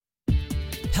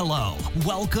Hello,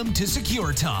 welcome to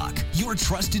Secure Talk, your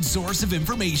trusted source of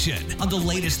information on the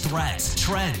latest threats,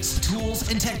 trends, tools,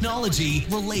 and technology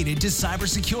related to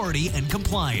cybersecurity and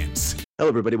compliance. Hello,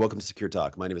 everybody. Welcome to Secure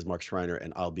Talk. My name is Mark Schreiner,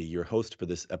 and I'll be your host for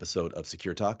this episode of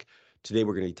Secure Talk. Today,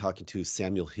 we're going to be talking to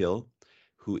Samuel Hill,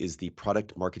 who is the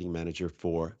Product Marketing Manager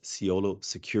for Ciolo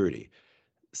Security.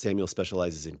 Samuel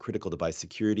specializes in critical device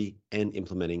security and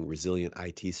implementing resilient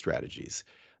IT strategies.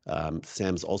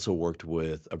 Sam's also worked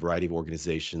with a variety of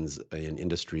organizations in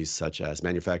industries such as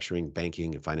manufacturing,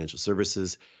 banking, and financial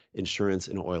services, insurance,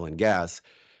 and oil and gas.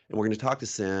 And we're going to talk to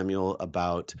Samuel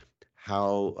about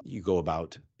how you go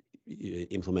about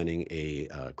implementing a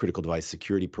critical device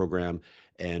security program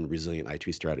and resilient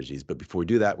IT strategies. But before we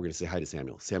do that, we're going to say hi to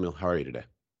Samuel. Samuel, how are you today?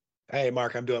 Hey,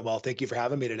 Mark, I'm doing well. Thank you for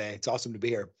having me today. It's awesome to be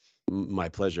here. My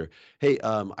pleasure. Hey,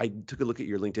 I took a look at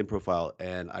your LinkedIn profile,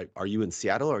 and are you in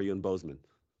Seattle or are you in Bozeman?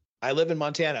 I live in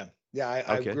Montana. Yeah,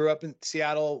 I Okay. grew up in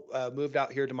Seattle, moved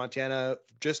out here to Montana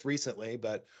just recently,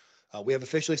 but we have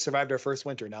officially survived our first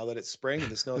winter. Now that it's spring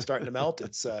and the snow is starting to melt,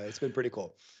 it's been pretty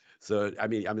cool. So,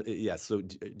 yeah. So,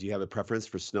 do you have a preference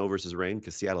for snow versus rain?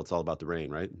 Because Seattle, it's all about the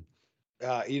rain, right?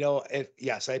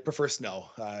 Yes, I prefer snow.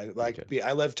 Okay.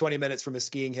 I live 20 minutes from a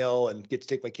skiing hill and get to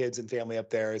take my kids and family up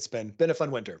there. It's been a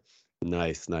fun winter.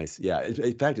 Nice, nice. Yeah.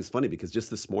 In fact, it's funny because just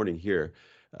this morning here,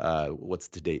 what's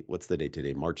the date? What's the date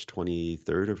today? March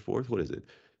 23rd or 4th? What is it?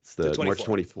 It's the 24th. March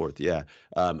 24th. Yeah.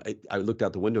 I looked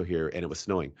out the window here and it was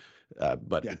snowing,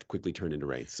 but Yeah. it quickly turned into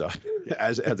rain. So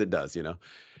as it does, you know.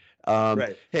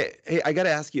 Right. Hey, I got to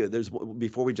ask you.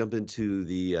 Before we jump into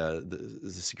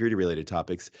the security related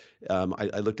topics,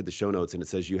 I looked at the show notes and it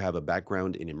says you have a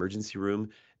background in emergency room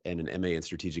and an MA in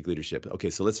strategic leadership. Okay,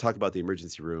 so let's talk about the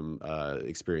emergency room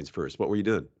experience first. What were you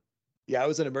doing? Yeah, I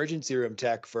was an emergency room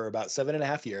tech for about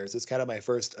 7.5 years. It's kind of my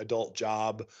first adult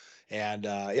job. And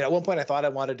at one point I thought I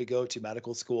wanted to go to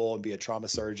medical school and be a trauma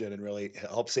surgeon and really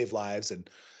help save lives. And,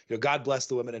 God bless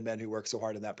the women and men who work so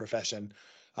hard in that profession.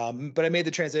 But I made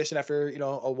the transition after,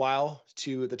 a while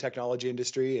to the technology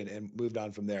industry and moved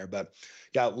on from there. But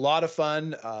yeah, a lot of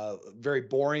fun, very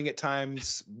boring at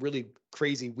times, really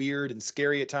crazy, weird and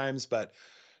scary at times. But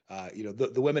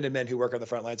the women and men who work on the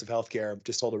front lines of healthcare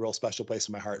just hold a real special place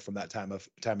in my heart from that time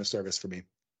of service for me.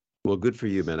 Well, good for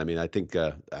you, man. I mean, I think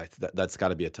that's got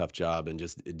to be a tough job, and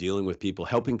just dealing with people,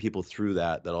 helping people through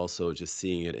that. That also just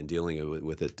seeing it and dealing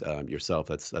with it yourself.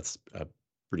 That's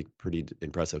pretty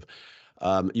impressive.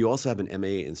 You also have an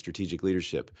MA in strategic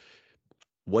leadership.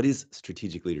 What is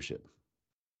strategic leadership?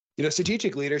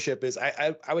 Strategic leadership is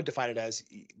I would define it as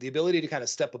the ability to kind of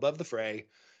step above the fray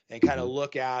and kind of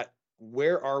look at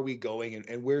where are we going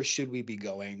and where should we be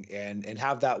going and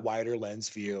have that wider lens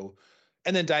view.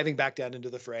 And then diving back down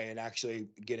into the fray and actually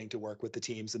getting to work with the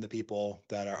teams and the people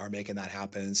that are making that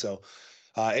happen. So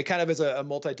it kind of is a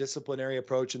multidisciplinary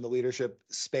approach in the leadership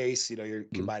space. You're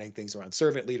combining things around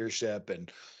servant leadership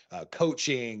and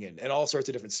coaching and all sorts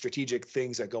of different strategic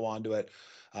things that go on to it.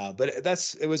 But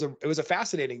it was a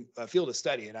fascinating field of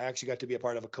study, and I actually got to be a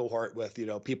part of a cohort with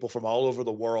people from all over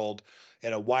the world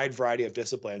in a wide variety of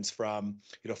disciplines, from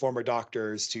former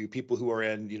doctors to people who are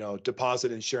in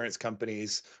deposit insurance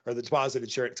companies or the deposit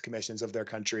insurance commissions of their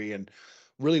country, and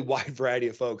really wide variety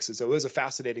of folks. And so it was a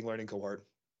fascinating learning cohort.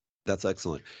 That's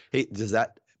excellent. Hey, does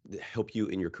that help you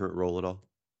in your current role at all?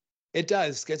 It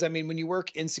does, because when you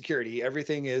work in security,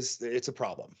 it's a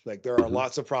problem. Like there are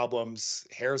lots of problems,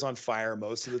 hair's on fire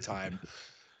most of the time.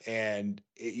 And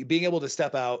being able to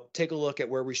step out, take a look at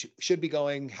where we should be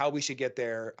going, how we should get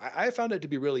there, I found it to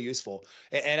be really useful.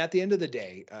 And at the end of the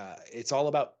day, it's all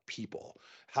about people.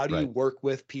 How do you Right. work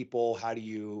with people? How do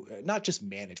you not just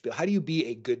manage, but how do you be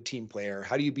a good team player?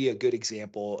 How do you be a good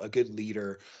example, a good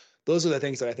leader? Those are the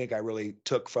things that I think I really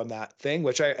took from that thing,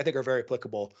 which I think are very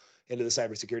applicable into the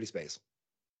cybersecurity space.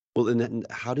 Well, and then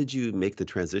how did you make the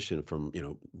transition from,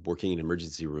 working in an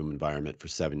emergency room environment for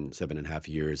 7.5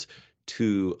 years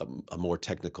to a more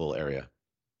technical area?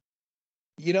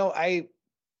 I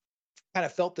kind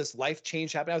of felt this life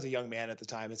change happen. I was a young man at the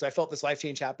time. And so I felt this life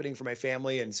change happening for my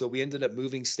family. And so we ended up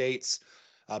moving states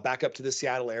back up to the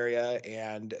Seattle area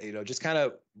and, just kind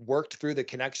of worked through the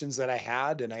connections that I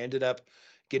had. And I ended up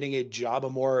getting a job, a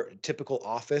more typical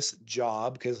office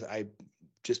job, because I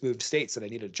just moved states and I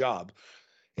needed a job.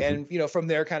 Mhm. And, from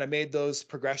there kind of made those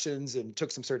progressions and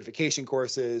took some certification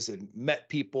courses and met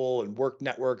people and worked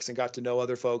networks and got to know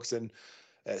other folks. And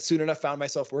soon enough found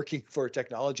myself working for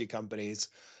technology companies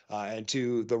and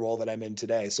to the role that I'm in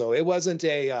today. So it wasn't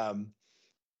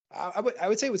I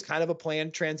would say it was kind of a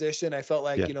planned transition. I felt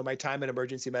like, Yeah. my time in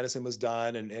emergency medicine was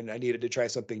done and I needed to try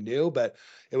something new, but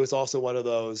it was also one of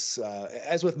those,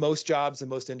 as with most jobs in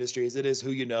most industries, it is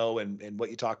who you know and what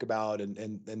you talk about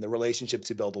and the relationships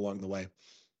you build along the way.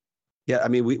 Yeah, I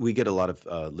mean, we get a lot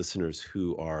of listeners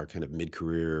who are kind of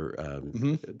mid-career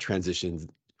Hmm.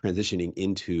 transitioning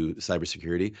into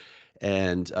cybersecurity,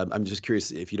 and I'm just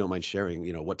curious if you don't mind sharing,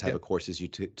 what type Yeah. of courses you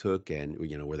took, and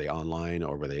were they online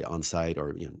or were they on site,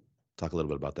 or talk a little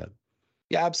bit about that.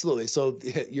 Yeah, absolutely. So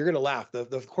you're going to laugh.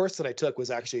 The course that I took was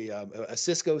actually a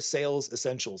Cisco Sales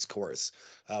Essentials course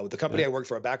with the company Yeah. I worked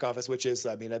for, a back office, which is,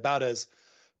 I mean, about as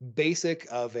basic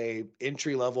of a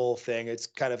entry level thing. It's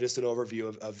kind of just an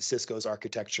overview of Cisco's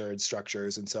architecture and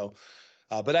structures. And so,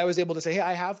 but I was able to say, hey,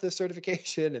 I have this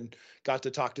certification and got to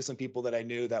talk to some people that I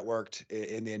knew that worked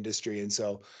in the industry. And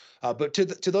so, but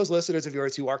to those listeners of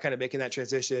yours who are kind of making that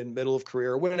transition, middle of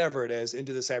career, whatever it is,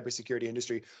 into the cybersecurity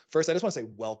industry, first, I just want to say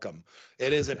welcome.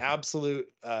 It is an absolute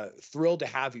thrill to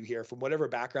have you here from whatever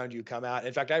background you come at.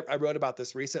 In fact, I wrote about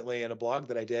this recently in a blog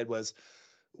that I did. Was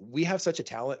we have such a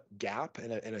talent gap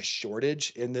and a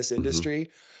shortage in this Hmm. industry.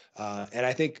 And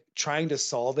I think trying to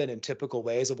solve it in typical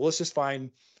ways of, well, let's just find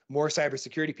more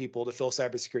cybersecurity people to fill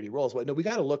cybersecurity roles. Well, no, we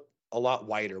got to look a lot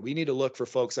wider. We need to look for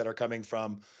folks that are coming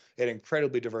from an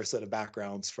incredibly diverse set of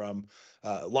backgrounds from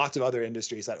lots of other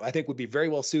industries that I think would be very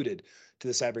well suited to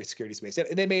the cybersecurity space.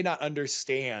 And they may not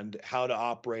understand how to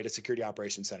operate a security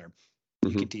operations center.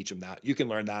 You Hmm. can teach them that. You can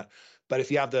learn that. But if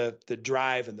you have the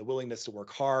drive and the willingness to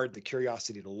work hard, the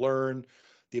curiosity to learn,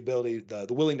 the ability,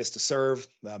 the willingness to serve,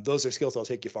 those are skills that'll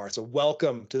take you far. So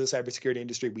welcome to the cybersecurity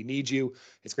industry. We need you.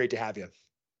 It's great to have you.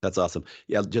 That's awesome.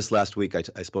 Yeah, just last week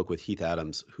I spoke with Heath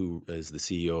Adams, who is the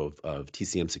CEO of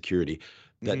TCM Security,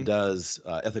 that Hmm. does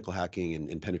ethical hacking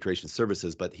and penetration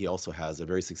services, but he also has a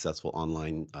very successful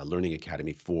online learning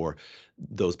academy for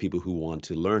those people who want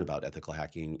to learn about ethical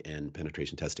hacking and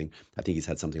penetration testing. I think he's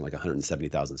had something like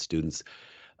 170,000 students.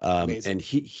 Amazing. And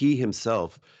he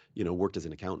himself, worked as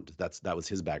an accountant. That was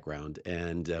his background.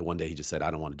 And one day he just said, "I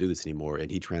don't want to do this anymore."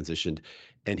 And he transitioned,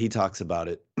 and he talks about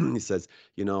it. He says,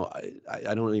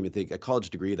 I don't even think a college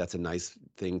degree, that's a nice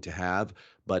thing to have,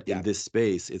 but in Yeah. this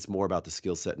space, it's more about the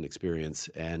skill set and experience,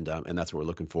 and that's what we're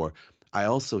looking for. I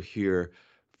also hear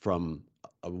from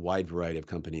a wide variety of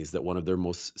companies that one of their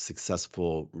most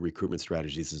successful recruitment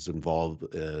strategies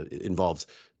involves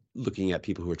looking at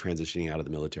people who are transitioning out of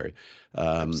the military.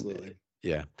 Um, Absolutely.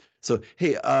 yeah. So,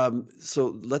 hey,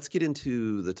 so let's get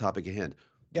into the topic at hand.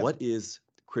 Yeah. What is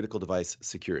critical device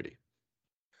security?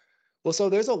 Well, so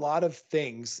there's a lot of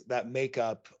things that make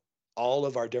up all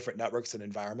of our different networks and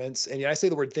environments. And I say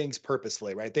the word things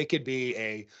purposefully, right? They could be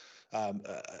an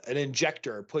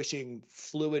injector pushing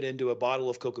fluid into a bottle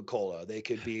of Coca-Cola. They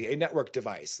could be a network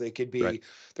device. They could Right. be,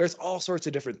 there's all sorts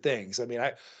of different things. I mean,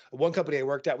 one company I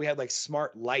worked at, we had like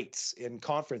smart lights in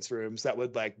conference rooms that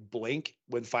would like blink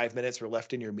when 5 minutes were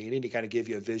left in your meeting to kind of give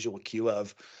you a visual cue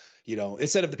of,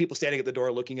 instead of the people standing at the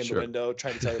door looking in the Sure. window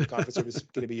trying to tell you the conference room is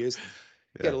going to be used.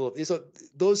 Get Yeah. a little. So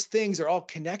those things are all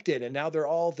connected, and now they're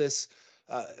all this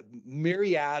uh,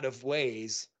 myriad of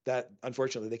ways that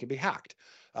unfortunately they can be hacked.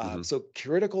 Hmm. So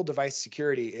critical device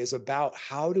security is about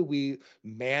how do we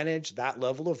manage that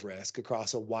level of risk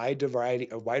across a wide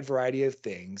variety of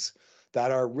things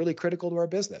that are really critical to our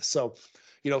business. So,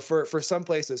 for some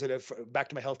places, and back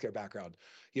to my healthcare background,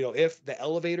 if the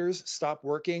elevators stop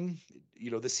working,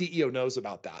 the CEO knows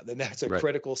about that. Then that's a Right.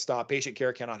 critical stop. Patient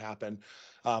care cannot happen.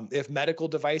 If medical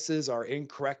devices are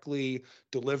incorrectly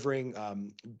delivering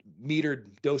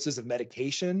metered doses of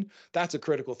medication, that's a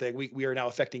critical thing. We are now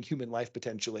affecting human life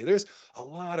potentially. There's a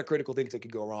lot of critical things that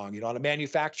could go wrong. On a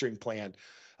manufacturing plant,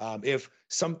 if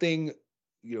something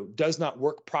does not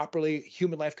work properly,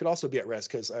 human life could also be at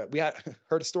risk. Because we had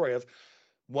heard a story of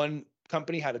one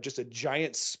company had just a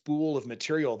giant spool of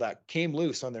material that came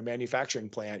loose on their manufacturing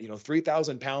plant.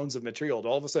 3,000 pounds of material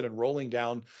all of a sudden rolling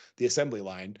down the assembly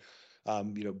line.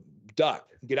 um, you know, duck,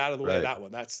 get out of the way of Right. that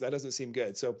one. That doesn't seem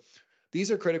good. So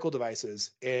these are critical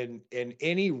devices, and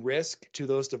any risk to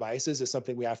those devices is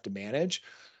something we have to manage.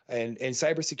 And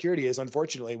cybersecurity is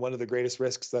unfortunately one of the greatest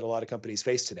risks that a lot of companies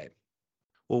face today.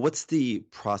 Well, what's the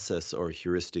process or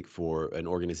heuristic for an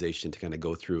organization to kind of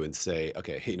go through and say,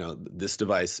 okay, this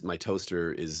device, my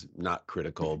toaster, is not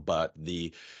critical, but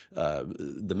the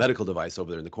medical device over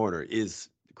there in the corner is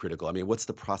critical? I mean, what's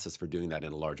the process for doing that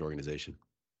in a large organization?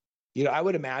 I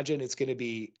would imagine it's going to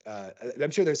be,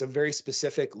 I'm sure there's a very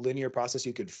specific linear process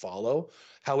you could follow.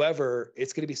 However,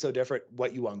 it's going to be so different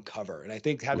what you uncover. And I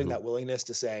think having Hmm. that willingness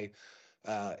to say,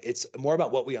 it's more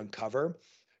about what we uncover. Hmm.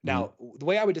 Now, the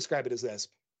way I would describe it is this,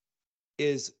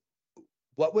 is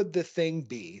what would the thing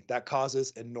be that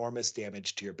causes enormous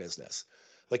damage to your business?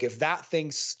 Like if that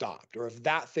thing stopped, or if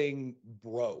that thing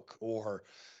broke, or,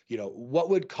 what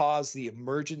would cause the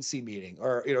emergency meeting?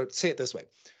 Or, say it this way.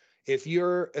 If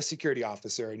you're a security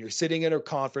officer and you're sitting in a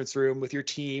conference room with your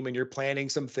team and you're planning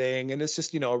something, and it's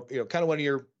just, kind of one of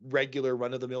your regular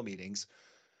run of the mill meetings,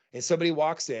 and somebody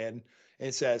walks in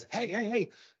and says, hey,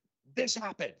 this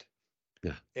happened.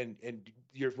 Yeah. And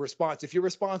your response, if your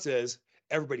response is,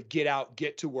 everybody get out,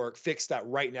 get to work, fix that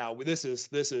right now. This is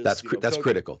That's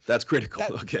critical. That's critical.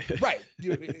 Okay. Right.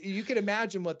 You can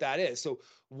imagine what that is. So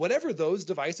whatever those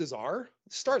devices are,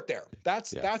 start there.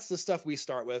 That's the stuff we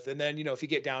start with. And then, if you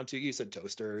get down to, you said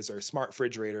toasters or smart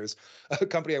refrigerators, a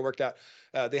company I worked at,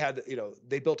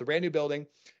 they built a brand new building,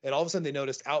 and all of a sudden they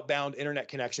noticed outbound internet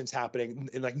connections happening,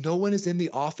 and like no one is in the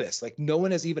office. Like no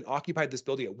one has even occupied this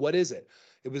building yet. What is it?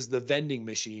 It was the vending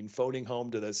machine phoning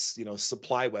home to this,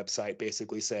 supply website,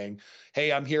 basically saying,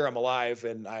 hey, I'm here, I'm alive,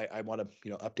 and I want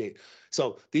to, update.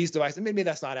 So these devices, maybe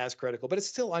that's not as critical, but it's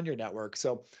still on your network.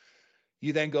 So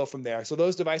you then go from there. So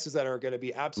those devices that are going to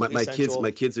be absolutely essential.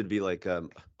 My kids would be like, oh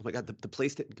my God, the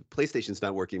PlayStation's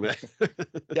not working, man.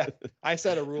 Yeah, I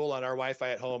set a rule on our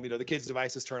Wi-Fi at home. The kids'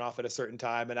 devices turn off at a certain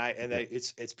time, and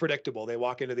it's predictable. They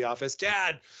walk into the office,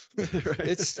 Dad,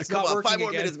 it's not working. 5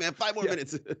 more minutes, man. 5 more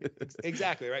minutes.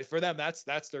 Exactly right. For them,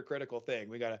 that's their critical thing.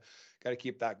 We gotta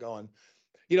keep that going.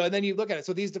 And then you look at it.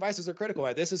 So these devices are critical,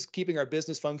 right? This is keeping our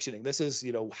business functioning. This is,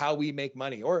 how we make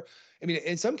money. Or,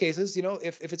 in some cases,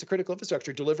 if it's a critical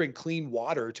infrastructure, delivering clean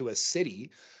water to a city,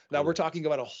 now we're talking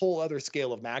about a whole other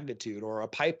scale of magnitude, or a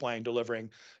pipeline delivering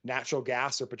natural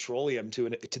gas or petroleum to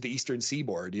the Eastern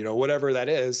Seaboard, whatever that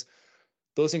is.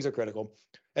 Those things are critical.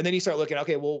 And then you start looking,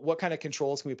 okay, well, what kind of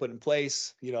controls can we put in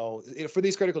place? For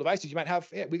these critical devices, you might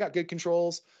have, we got good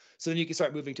controls. So then you can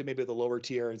start moving to maybe the lower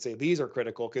tier and say, these are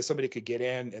critical, because somebody could get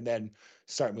in and then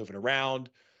start moving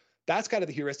around. That's kind of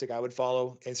the heuristic I would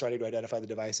follow in starting to identify the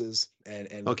devices and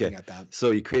looking at that. So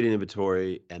you create an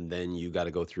inventory, and then you got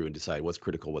to go through and decide what's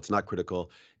critical, what's not critical.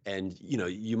 And,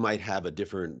 you might have a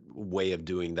different way of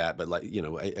doing that, but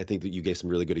I think that you gave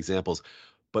some really good examples.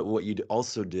 But what you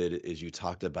also did is you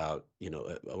talked about,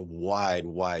 a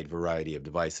wide variety of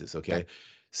devices. Okay. Okay.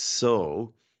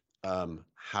 So,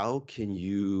 how can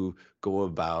you go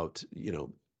about,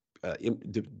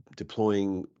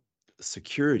 deploying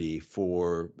security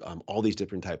for all these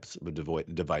different types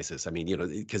of devices? I mean,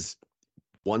 because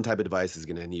one type of device is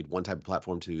going to need one type of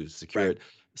platform to secure it.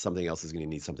 Something else is going to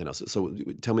need something else. So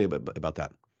tell me about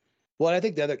that. Well, I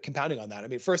think the other compounding on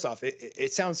that, first off,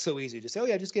 it sounds so easy to say, oh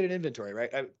yeah, just get an inventory,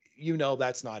 right?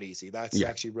 That's not easy. That's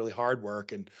actually really hard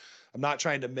work. And I'm not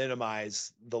trying to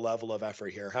minimize the level of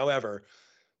effort here. However,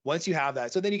 once you have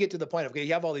that, so then you get to the point of, okay,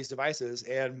 you have all these devices,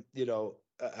 and,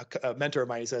 a mentor of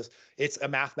mine, he says, it's a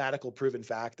mathematical proven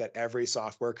fact that every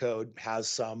software code has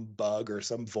some bug or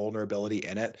some vulnerability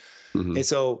in it.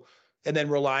 Mm-hmm. And then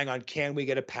relying on, can we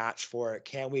get a patch for it?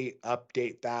 Can we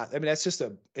update that?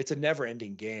 It's a never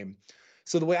ending game.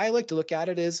 So the way I like to look at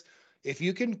it is, if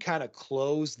you can kind of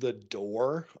close the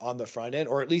door on the front end,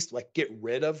 or at least like get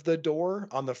rid of the door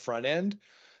on the front end,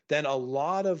 then a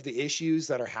lot of the issues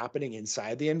that are happening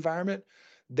inside the environment,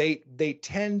 they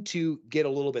tend to get a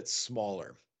little bit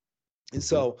smaller. And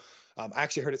so I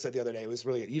actually heard it said the other day, it was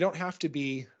really, you don't have to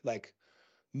be like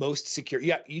most secure.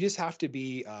 Yeah, you just have to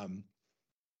be,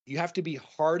 you have to be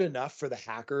hard enough for the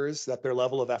hackers that their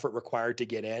level of effort required to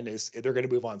get in is they're going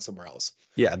to move on somewhere else.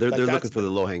 Yeah, they're looking for the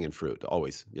low hanging fruit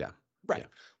always. Yeah. Right. Yeah.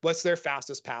 What's their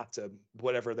fastest path to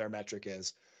whatever their metric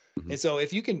is? Mm-hmm. And so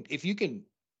if you can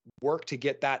work to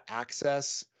get that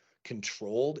access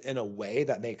controlled in a way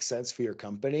that makes sense for your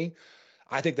company,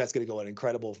 I think that's going to go an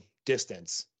incredible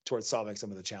distance towards solving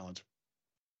some of the challenge.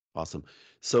 Awesome.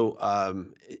 So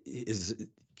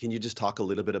can you just talk a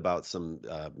little bit about some,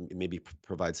 maybe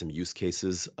provide some use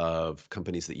cases of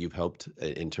companies that you've helped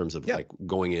in terms of like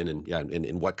going in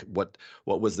and what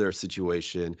was their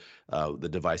situation, the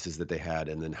devices that they had,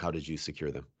 and then how did you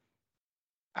secure them?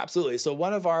 Absolutely. So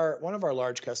one of our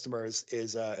large customers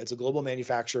is it's a global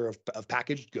manufacturer of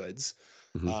packaged goods.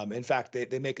 Mm-hmm. In fact,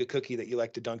 they make a cookie that you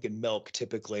like to dunk in milk.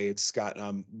 Typically, it's got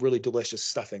really delicious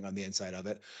stuffing on the inside of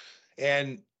it,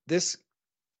 and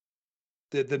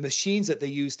the machines that they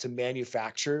use to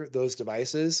manufacture those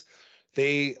devices,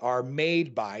 they are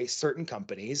made by certain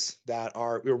companies that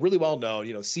are really well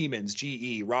known, Siemens,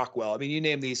 GE, Rockwell. You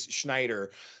name these,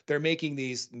 Schneider. They're making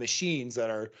these machines that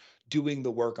are doing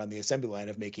the work on the assembly line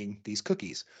of making these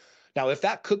cookies. Now, if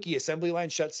that cookie assembly line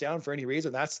shuts down for any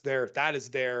reason, that is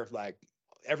their like,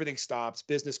 everything stops,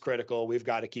 business critical. We've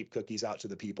got to keep cookies out to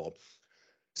the people.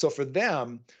 So for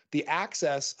them, the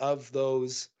access of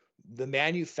those the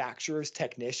manufacturer's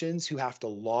technicians who have to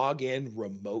log in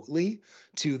remotely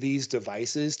to these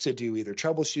devices to do either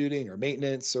troubleshooting or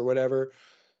maintenance or whatever,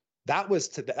 that was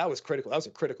critical. That was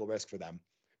a critical risk for them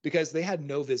because they had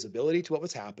no visibility to what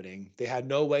was happening. They had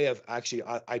no way of actually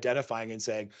identifying and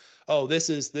saying, "Oh, this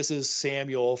is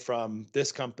Samuel from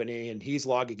this company, and he's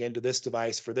logging into this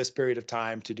device for this period of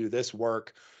time to do this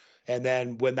work, and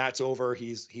then when that's over,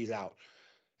 he's out."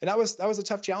 And that was a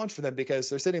tough challenge for them because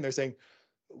they're sitting there saying,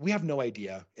 "We have no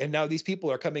idea." And now these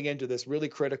people are coming into this really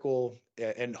critical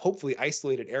and hopefully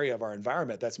isolated area of our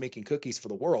environment that's making cookies for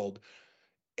the world,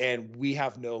 and we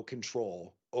have no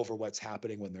control over what's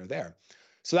happening when they're there.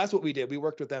 So that's what we did. We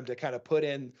worked with them to kind of put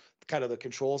in kind of the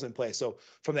controls in place. So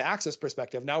from the access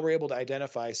perspective, now we're able to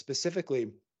identify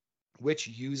specifically which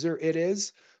user it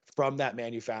is from that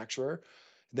manufacturer.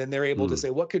 Then they're able to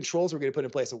say what controls we're going to put in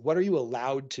place. So what are you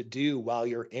allowed to do while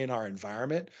you're in our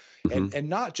environment? And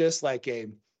not just like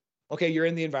okay, you're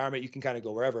in the environment, you can kind of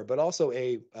go wherever, but also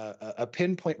a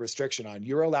pinpoint restriction on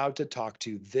you're allowed to talk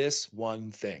to this one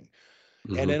thing.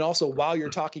 And then also while you're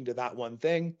talking to that one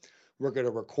thing, we're going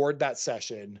to record that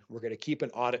session. We're going to keep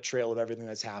an audit trail of everything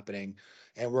that's happening.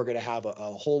 And we're going to have a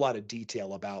whole lot of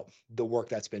detail about the work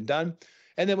that's been done.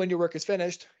 And then when your work is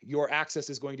finished, your access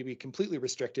is going to be completely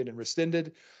restricted and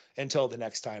rescinded until the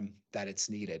next time that it's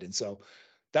needed. And so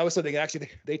that was something that actually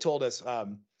they told us,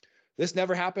 this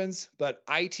never happens, but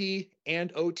IT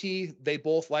and OT, they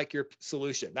both like your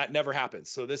solution. That never happens.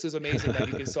 So this is amazing that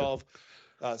you can solve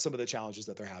some of the challenges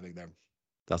that they're having there.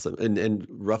 That's and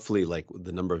roughly like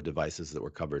the number of devices that were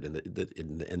covered in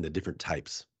the different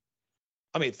types.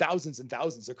 I mean, thousands and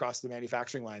thousands across the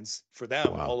manufacturing lines for them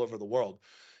all over the world.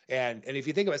 And if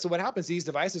you think about it, so what happens, these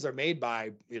devices are made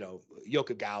by,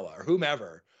 Yokogawa or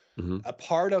whomever. A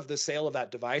part of the sale of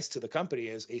that device to the company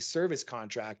is a service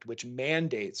contract, which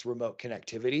mandates remote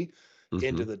connectivity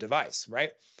into the device,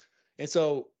 right? And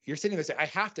so you're sitting there saying, I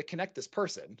have to connect this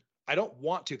person. I don't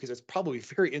want to because it's probably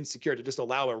very insecure to just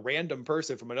allow a random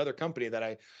person from another company that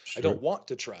I don't want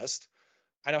to trust.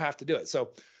 I don't have to do it.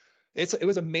 So it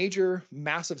was a major,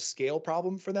 massive scale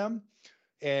problem for them.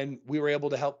 And we were able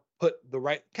to help put the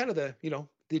right kind of the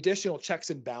additional checks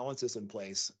and balances in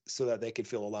place so that they could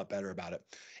feel a lot better about it.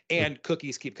 And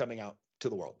cookies keep coming out to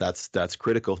the world. That's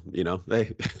critical.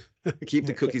 They keep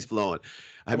the cookies flowing.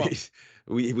 I mean,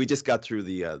 we just got through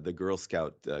the Girl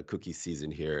Scout cookie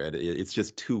season here, and it's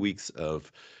just 2 weeks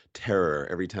of terror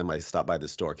every time I stop by the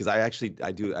store, because I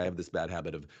have this bad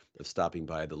habit of stopping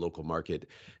by the local market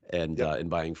and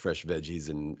buying fresh veggies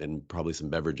and probably some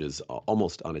beverages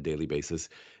almost on a daily basis.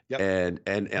 And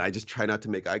I just try not to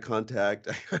make eye contact.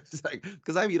 It's like,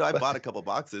 because I bought a couple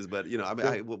boxes, but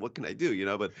what can I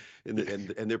do? But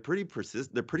and they're pretty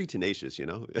persistent. They're pretty tenacious.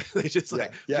 They just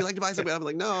like, would you like to buy something? I'm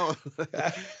like, no.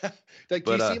 Like,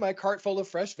 do you see my cart full of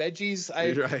fresh veggies?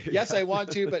 Yes, I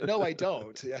want to, but no, I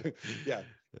don't. Yeah.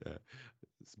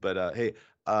 But hey,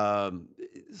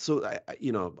 so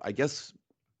I guess.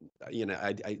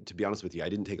 I to be honest with you, I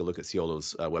didn't take a look at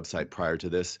Ciolo's website prior to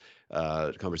this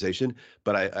conversation,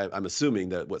 but I'm assuming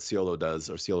that what Ciolo does,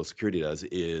 or Ciolo Security does,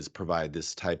 is provide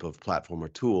this type of platform or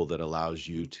tool that allows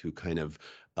you to kind of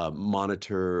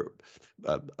monitor,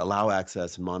 allow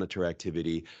access, and monitor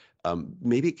activity.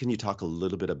 Maybe can you talk a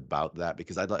little bit about that,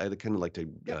 because I'd kind of like to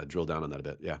drill down on that a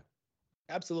bit. Yeah,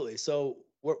 absolutely. So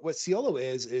what Ciolo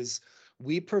is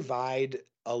we provide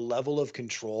a level of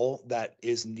control that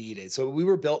is needed. So we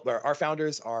were built, our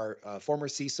founders are former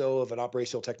CISO of an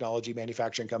operational technology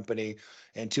manufacturing company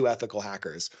and 2 ethical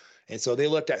hackers. And so they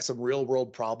looked at some real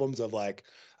world problems of like,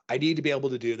 I need to be able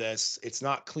to do this. It's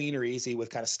not clean or easy with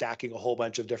kind of stacking a whole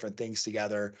bunch of different things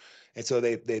together. And so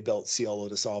they built Ciolo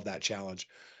to solve that challenge.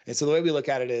 And so the way we look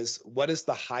at it is, what is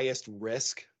the highest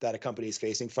risk that a company is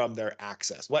facing from their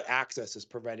access? What access is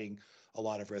preventing a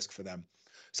lot of risk for them?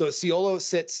 So Ciolo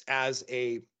sits as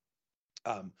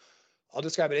I'll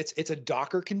describe it. It's a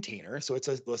Docker container. So it's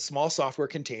a small software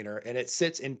container, and it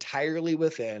sits entirely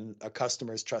within a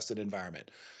customer's trusted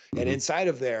environment. And inside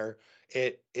of there,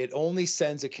 it only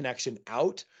sends a connection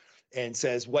out and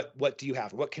says, what do you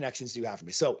have? What connections do you have for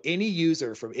me? So any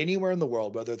user from anywhere in the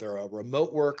world, whether they're a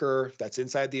remote worker that's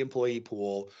inside the employee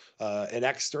pool, an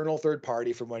external third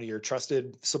party from one of your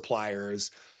trusted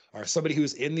suppliers, or somebody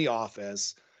who's in the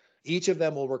office, each of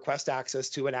them will request access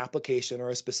to an application or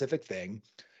a specific thing.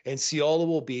 And Ciolo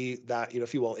will be that,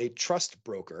 if you will, a trust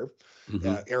broker,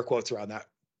 air quotes around that.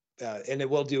 And it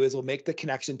will do is we'll make the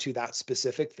connection to that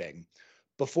specific thing.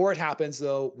 Before it happens,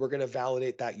 though, we're going to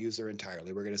validate that user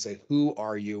entirely. We're going to say, who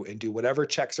are you? And do whatever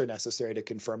checks are necessary to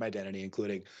confirm identity,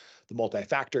 including the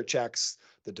multi-factor checks,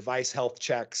 the device health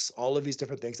checks, all of these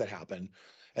different things that happen.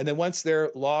 And then once they're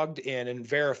logged in and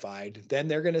verified, then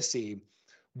they're going to see,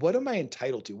 what am I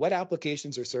entitled to? What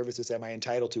applications or services am I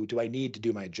entitled to? Do I need to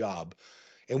do my job?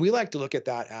 And we like to look at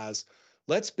that as,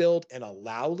 let's build an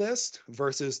allow list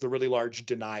versus the really large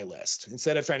deny list.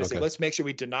 Instead of trying to say, let's make sure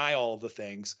we deny all of the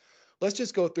things, let's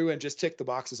just go through and just tick the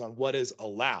boxes on what is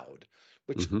allowed,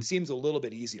 which seems a little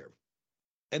bit easier.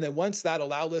 And then once that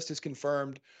allow list is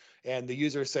confirmed and the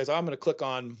user says, I'm going to click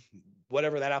on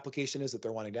whatever that application is that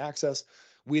they're wanting to access,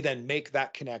 we then make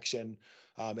that connection.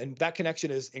 And that connection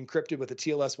is encrypted with a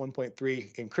TLS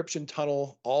 1.3 encryption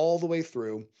tunnel all the way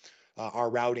through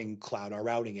our routing cloud, our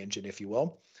routing engine, if you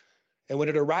will. And when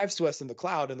it arrives to us in the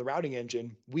cloud, in the routing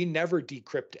engine, we never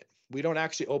decrypt it. We don't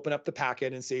actually open up the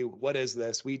packet and say, what is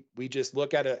this? We just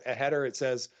look at a header. It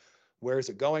says, where is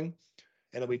it going?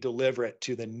 And then we deliver it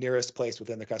to the nearest place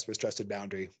within the customer's trusted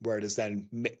boundary, where it is then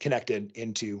connected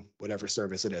into whatever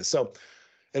service it is. So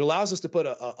it allows us to put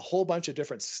a whole bunch of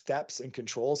different steps and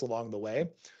controls along the way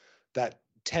that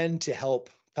tend to help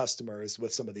customers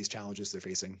with some of these challenges they're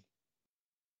facing.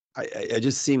 It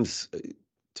just seems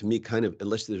to me kind of,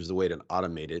 unless there's a way to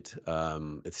automate it,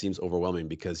 it seems overwhelming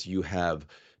because you have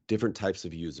different types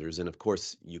of users. And of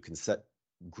course, you can set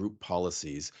group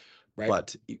policies.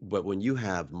 Right. But when you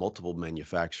have multiple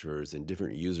manufacturers and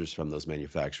different users from those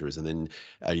manufacturers, and then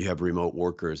you have remote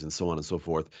workers and so on and so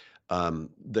forth,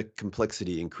 the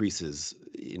complexity increases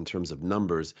in terms of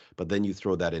numbers. But then you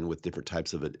throw that in with different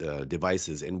types of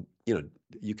devices, and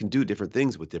you can do different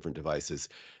things with different devices.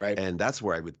 Right. And that's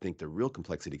where I would think the real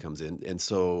complexity comes in. And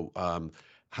so,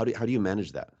 how do you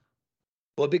manage that?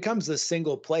 Well, it becomes a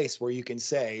single place where you can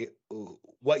say,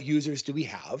 what users do we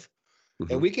have?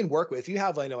 And we can work with, if you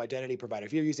have, identity provider,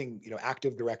 if you're using,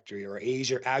 Active Directory or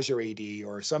Azure AD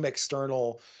or some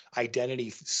external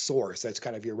identity source, that's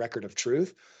kind of your record of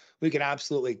truth, we can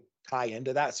absolutely tie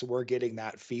into that. So we're getting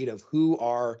that feed of who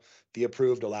are the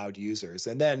approved allowed users.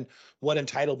 And then what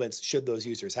entitlements should those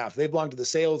users have? If they belong to the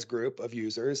sales group of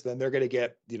users, then they're going to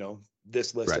get,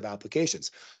 this list of applications.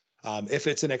 If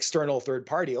it's an external third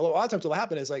party, a lot of times what will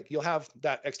happen is you'll have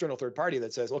that external third party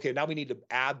that says, okay, now we need to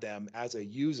add them as a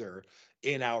user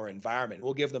in our environment.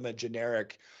 We'll give them a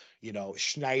generic,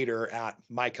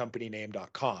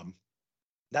 Schneider@mycompanyname.com.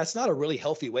 That's not a really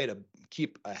healthy way to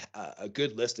keep a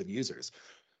good list of users.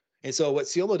 And so what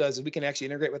Ciolo does is we can actually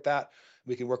integrate with that.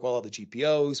 We can work with all the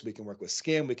GPOs, we can work with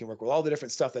SCIM, we can work with all the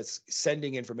different stuff that's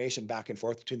sending information back and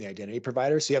forth between the identity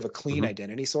providers. So you have a clean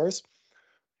identity source.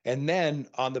 And then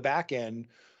on the back end,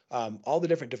 all the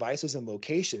different devices and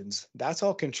locations, that's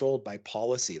all controlled by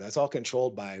policy. That's all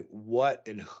controlled by what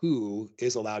and who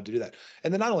is allowed to do that.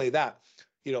 And then not only that,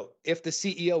 if the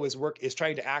CEO is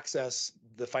trying to access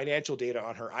the financial data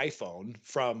on her iPhone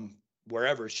from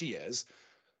wherever she is,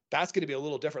 that's going to be a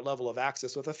little different level of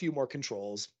access with a few more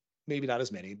controls, maybe not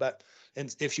as many,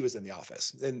 and if she was in the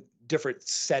office, and different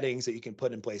settings that you can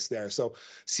put in place there. So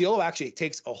Ciolo actually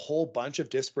takes a whole bunch of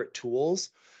disparate tools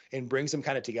and brings them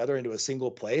kind of together into a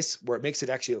single place where it makes it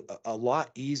actually a lot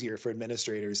easier for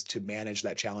administrators to manage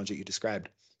that challenge that you described.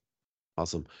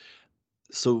 Awesome.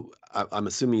 So I'm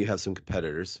assuming you have some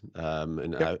competitors,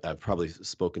 and I've probably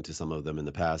spoken to some of them in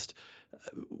the past.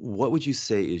 What would you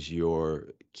say is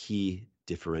your key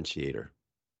differentiator?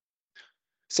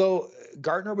 So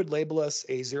Gartner would label us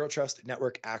a zero trust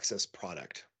network access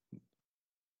product.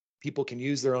 People can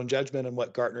use their own judgment on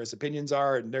what Gartner's opinions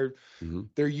are, and they're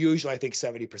usually, I think,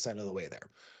 70% of the way there.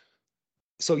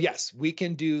 So yes, we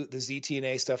can do the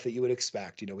ZTNA stuff that you would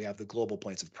expect. We have the global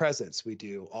points of presence. We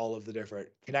do all of the different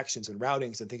connections and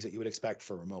routings and things that you would expect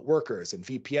for remote workers and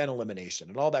VPN elimination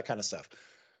and all that kind of stuff.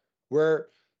 Where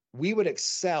we would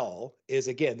excel is,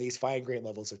 again, these fine-grained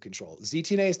levels of control.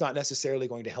 ZTNA is not necessarily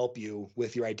going to help you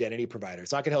with your identity provider.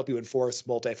 It's not going to help you enforce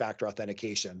multi-factor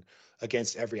authentication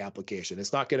against every application.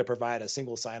 It's not going to provide a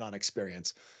single sign-on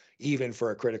experience, even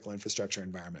for a critical infrastructure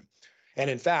environment. And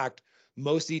in fact,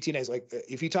 most ZTNAs,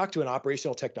 if you talk to an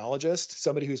operational technologist,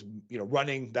 somebody who's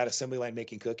running that assembly line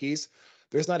making cookies,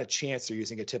 there's not a chance they're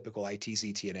using a typical IT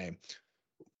ZTNA.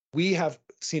 We have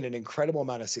seen an incredible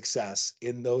amount of success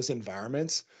in those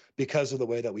environments because of the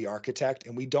way that we architect,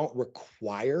 and we don't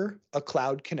require a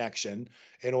cloud connection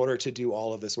in order to do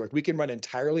all of this work. We can run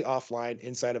entirely offline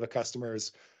inside of a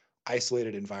customer's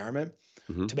isolated environment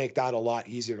to make that a lot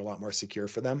easier and a lot more secure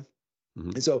for them.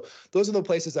 And so those are the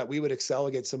places that we would excel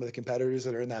against some of the competitors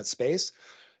that are in that space.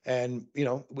 And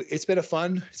it's been a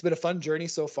fun journey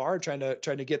so far, trying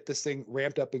to get this thing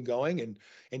ramped up and going.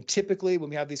 And typically when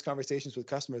we have these conversations with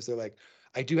customers, they're like,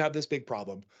 I do have this big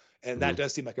problem, and that Mhm.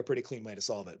 does seem like a pretty clean way to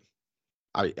solve it.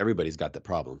 Everybody's got that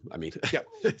problem. I mean, Yeah,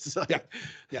 it's yeah, like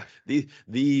yeah.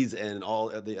 these and all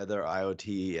of the other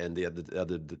IoT and the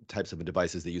other types of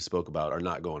devices that you spoke about are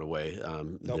not going away.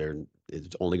 Nope.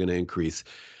 It's only going to increase.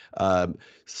 Um,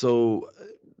 so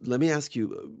let me ask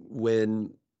you,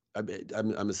 when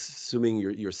I'm assuming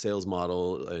your sales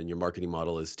model and your marketing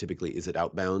model is it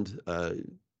outbound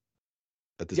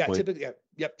at this Yeah, point? typically, yeah,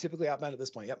 yep, typically outbound at this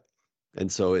point. Yep. And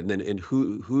so and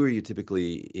who are you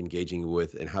typically engaging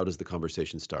with, and how does the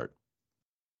conversation start?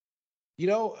 You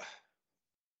know,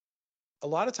 a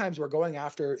lot of times we're going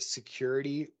after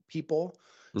security people.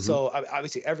 Hmm. So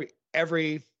obviously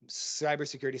every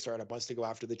cybersecurity startup wants to go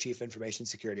after the chief information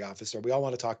security officer. We all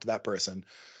want to talk to that person.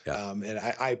 Yeah. And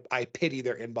I pity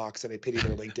their inbox, and I pity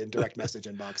their LinkedIn direct message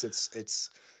inbox.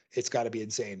 It's got to be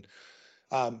insane.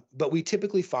 But we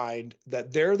typically find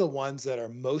that they're the ones that are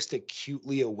most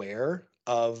acutely aware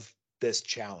of this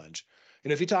challenge.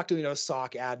 And if you talk to,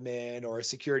 SOC admin or a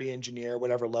security engineer,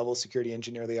 whatever level security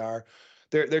engineer they are,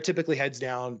 they're typically heads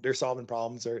down, they're solving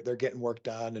problems, they're getting work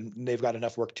done, and they've got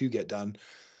enough work to get done.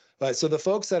 But so the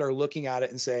folks that are looking at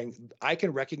it and saying, I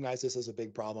can recognize this as a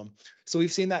big problem. So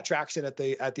we've seen that traction at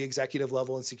the executive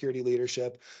level in security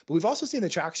leadership, but we've also seen the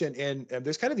traction in, and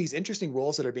there's kind of these interesting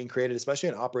roles that are being created, especially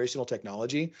in operational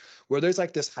technology, where there's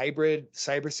like this hybrid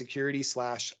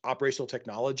cybersecurity / operational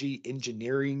technology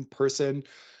engineering person.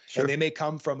 And Sure. they may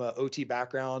come from a OT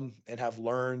background and have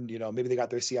learned, maybe they got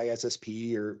their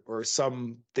CISSP or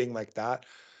something like that.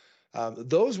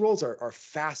 Those roles are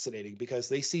fascinating because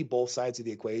they see both sides of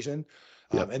the equation,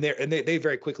 Yep. and they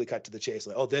very quickly cut to the chase.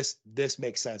 Like, oh, this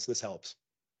makes sense. This helps.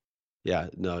 Yeah,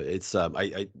 no, it's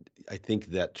I think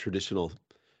that traditional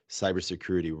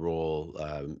cybersecurity role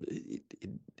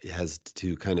it has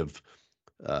to kind of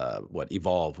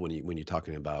evolve when you're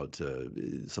talking about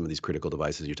some of these critical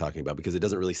devices you're talking about, because it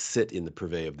doesn't really sit in the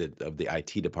purvey of the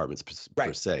IT departments per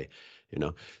Right. se, you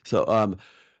know. So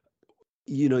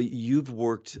you've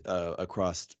worked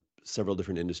across several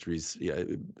different industries, yeah,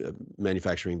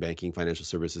 manufacturing, banking, financial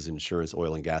services, insurance,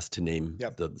 oil and gas, to name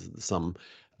Yep. some.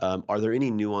 Are there any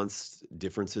nuanced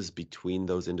differences between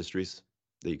those industries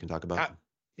that you can talk about?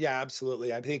 Yeah,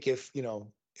 absolutely. I think if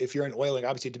you're in oil, and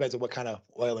obviously it depends on what kind of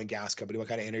oil and gas company, what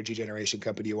kind of energy generation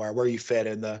company you are, where you fit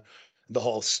in the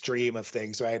whole stream of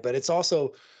things, right? But it's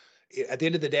also, at the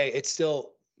end of the day, it's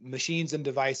still machines and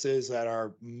devices that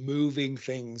are moving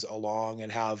things along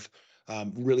and have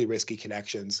really risky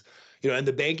connections. In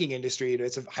the banking industry,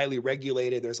 it's highly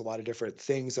regulated. There's a lot of different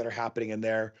things that are happening in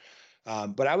there.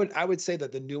 But I would say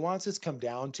that the nuances come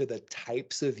down to the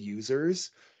types of users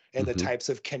and the Hmm. types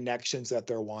of connections that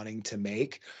they're wanting to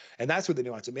make. And that's where the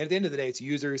nuance. I mean, at the end of the day, it's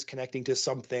users connecting to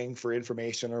something for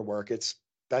information or work.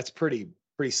 That's pretty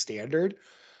standard,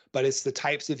 but it's the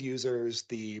types of users,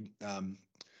 the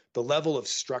level of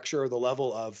structure, the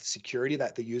level of security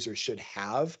that the user should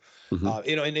have. Hmm.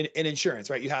 In insurance,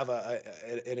 right? You have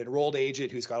an enrolled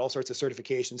agent who's got all sorts of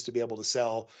certifications to be able to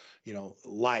sell,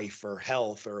 life or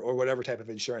health or whatever type of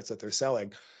insurance that they're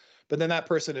selling. But then that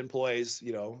person employs,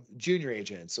 junior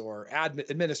agents or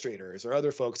administrators or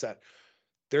other folks that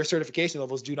their certification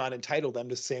levels do not entitle them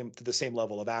to the same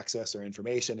level of access or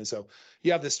information. And so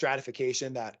you have this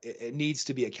stratification that it needs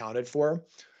to be accounted for.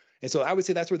 And so I would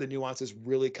say that's where the nuances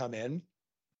really come in.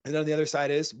 And then on the other side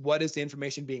is, what is the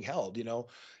information being held? And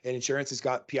insurance has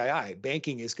got PII,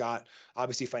 banking has got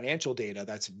obviously financial data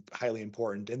that's highly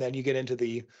important. And then you get into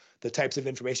the types of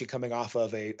information coming off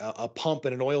of a pump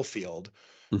in an oil field.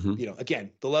 Hmm.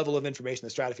 Again, the level of information, the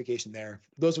stratification there,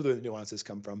 those are where the nuances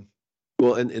come from.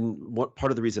 Well, and what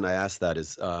part of the reason I asked that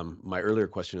is, my earlier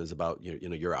question is about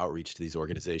your outreach to these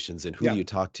organizations and who do Yeah, you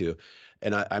talk to,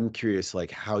 and I'm curious,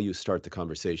 like, how you start the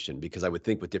conversation, because I would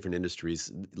think with different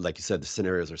industries, like you said, the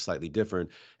scenarios are slightly different,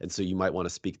 and so you might want to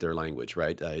speak their language,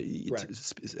 right?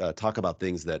 correct. Talk about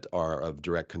things that are of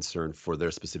direct concern for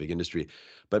their specific industry,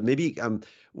 but maybe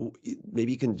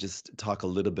you can just talk a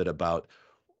little bit about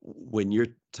when you're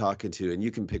talking to, and you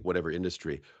can pick whatever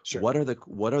industry, Sure. what are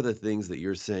the things that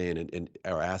you're saying and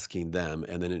are asking them,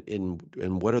 and then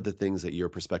and what are the things that your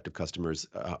prospective customers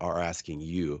are asking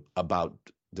you about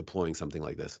deploying something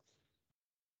like this?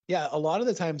 Yeah, a lot of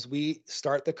the times we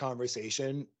start the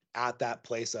conversation at that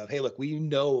place of, hey, look, we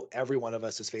know every one of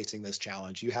us is facing this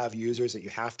challenge. You have users that you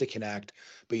have to connect,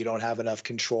 but you don't have enough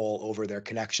control over their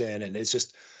connection. And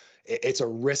it's a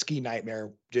risky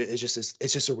nightmare. It's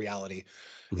just a reality.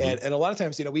 Hmm. And a lot of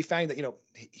times, we find that,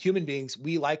 human beings,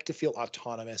 we like to feel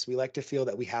autonomous. We like to feel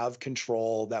that we have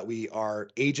control, that we are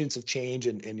agents of change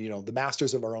and the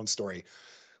masters of our own story,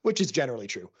 which is generally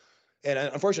true. And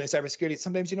unfortunately, cybersecurity,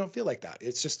 sometimes you don't feel like that.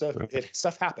 It's just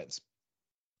stuff happens.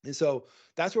 And so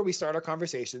that's where we start our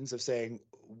conversations of saying,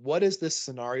 what is this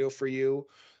scenario for you?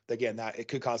 Again, that it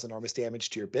could cause enormous damage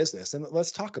to your business. And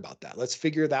let's talk about that. Let's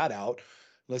figure that out.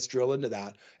 Let's drill into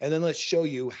that. And then let's show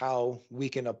you how we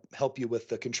can help you with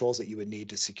the controls that you would need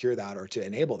to secure that or to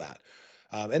enable that.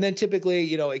 And then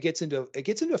typically, it gets into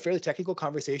a fairly technical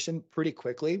conversation pretty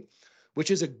quickly, which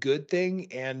is a good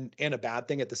thing and a bad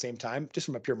thing at the same time, just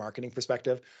from a pure marketing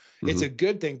perspective. It's a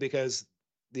good thing because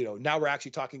now we're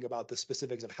actually talking about the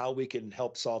specifics of how we can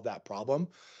help solve that problem.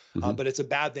 But it's a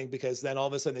bad thing because then all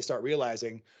of a sudden they start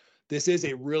realizing this is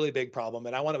a really big problem,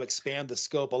 and I want to expand the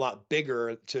scope a lot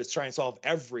bigger to try and solve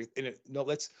everything. No,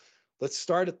 let's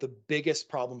start at the biggest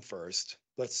problem first.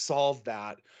 Let's solve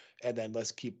that, and then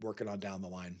let's keep working on down the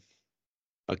line.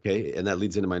 Okay, and that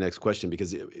leads into my next question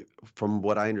because from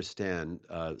what I understand,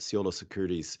 Ciolo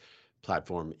Security's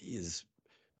platform is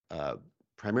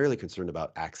primarily concerned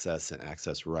about access and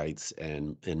access rights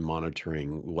and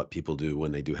monitoring what people do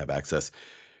when they do have access.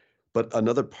 But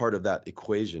another part of that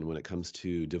equation when it comes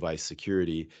to device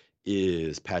security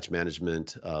is patch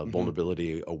management,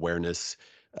 vulnerability awareness.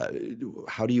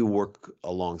 How do you work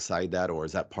alongside that, or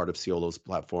is that part of Ciolo's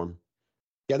platform?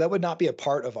 Yeah, that would not be a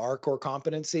part of our core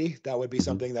competency. That would be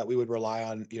something that we would rely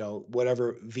on,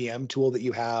 whatever VM tool that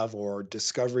you have or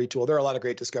discovery tool. There are a lot of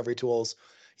great discovery tools,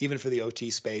 even for the OT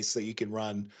space, that you can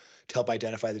run to help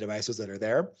identify the devices that are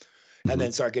there, and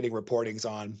then start getting reportings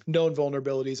on known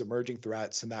vulnerabilities, emerging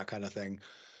threats, and that kind of thing.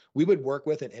 We would work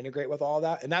with and integrate with all of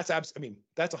that. And that's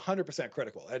 100%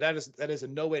 critical. And that is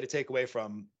in no way to take away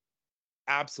from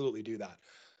absolutely do that.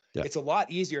 Yeah. It's a lot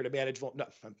easier to manage. No,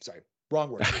 I'm sorry. Wrong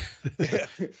word. Yeah.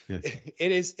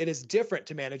 It is different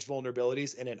to manage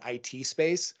vulnerabilities in an IT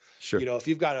space. Sure. If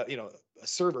you've got a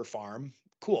server farm,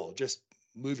 cool. Just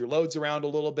move your loads around a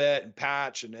little bit and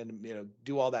patch and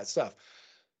do all that stuff.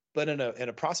 But in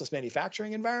a process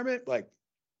manufacturing environment, like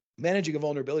managing a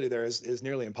vulnerability there is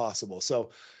nearly impossible. So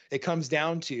it comes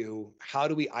down to how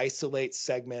do we isolate,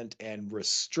 segment, and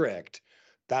restrict.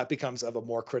 That becomes of a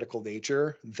more critical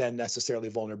nature than necessarily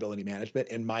vulnerability management,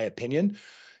 in my opinion.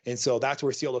 And so that's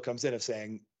where Ciolo comes in of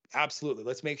saying, absolutely,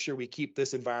 let's make sure we keep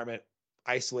this environment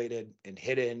isolated and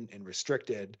hidden and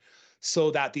restricted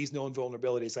so that these known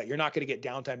vulnerabilities that you're not going to get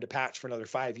downtime to patch for another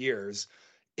 5 years.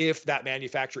 If that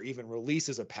manufacturer even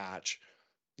releases a patch,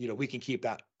 we can keep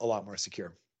that a lot more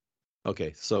secure.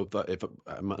 Okay, so if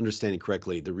I'm understanding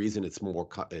correctly, the reason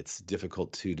it's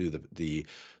difficult to do the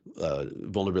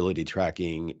vulnerability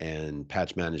tracking and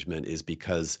patch management is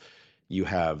because you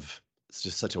have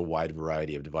just such a wide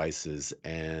variety of devices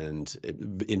and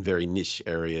in very niche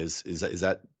areas. Is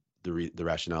that the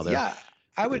rationale there? Yeah.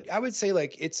 I would say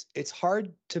like it's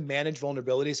hard to manage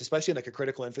vulnerabilities, especially in like a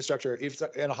critical infrastructure. If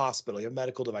it's in a hospital, you have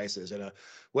medical devices and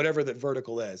whatever the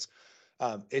vertical is.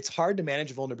 It's hard to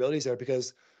manage vulnerabilities there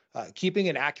because keeping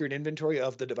an accurate inventory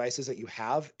of the devices that you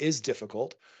have is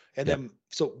difficult. And then,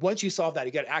 so once you solve that,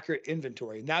 you get accurate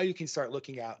inventory. Now you can start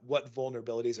looking at what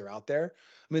vulnerabilities are out there.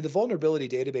 I mean, the vulnerability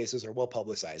databases are well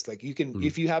publicized. Like you can,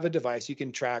 if you have a device, you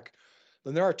can track.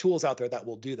 Then there are tools out there that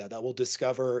will do that will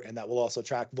discover and that will also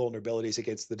track vulnerabilities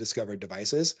against the discovered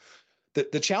devices.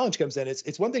 The challenge comes in,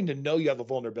 it's one thing to know you have a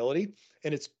vulnerability,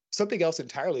 and it's something else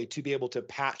entirely to be able to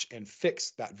patch and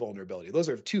fix that vulnerability. Those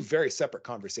are two very separate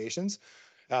conversations.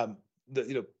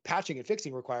 Patching and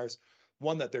fixing requires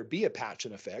one, that there be a patch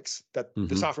and a fix, that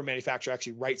the software manufacturer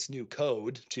actually writes new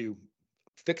code to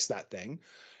fix that thing.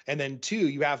 And then two,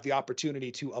 you have the opportunity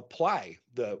to apply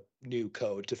the new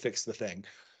code to fix the thing.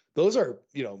 Those are,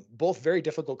 both very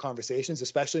difficult conversations,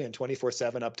 especially in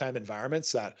 24/7 uptime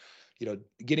environments that,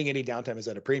 getting any downtime is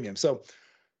at a premium. So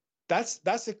that's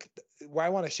where I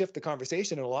want to shift the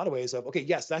conversation in a lot of ways of, okay,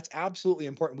 yes, that's absolutely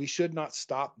important. We should not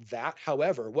stop that.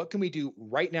 However, what can we do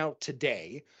right now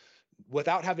today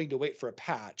without having to wait for a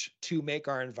patch to make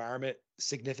our environment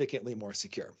significantly more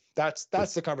secure? That's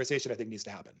the conversation I think needs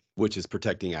to happen. Which is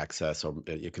protecting access or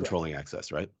controlling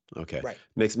access, right? Okay. Right.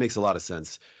 Makes a lot of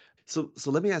sense. So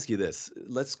let me ask you this.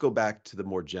 Let's go back to the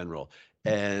more general.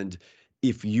 And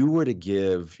if you were to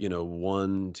give,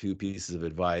 1-2 pieces of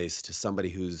advice to somebody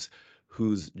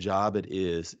whose job it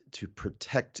is to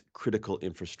protect critical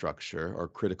infrastructure or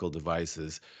critical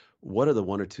devices, what are the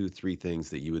 1 or 2, 3 things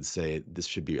that you would say this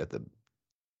should be at the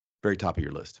very top of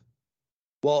your list?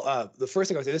 Well, the first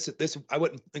thing I would say, this I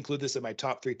wouldn't include this in my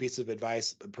top 3 pieces of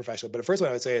advice professional, but the first one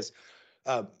I would say is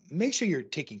make sure you're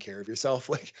taking care of yourself.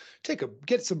 Like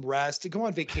get some rest, go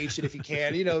on vacation if you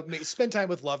can, spend time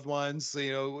with loved ones,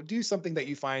 do something that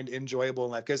you find enjoyable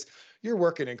in life, because you're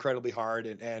working incredibly hard,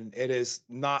 and it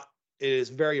is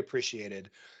very appreciated,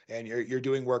 and you're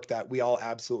doing work that we all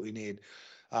absolutely need.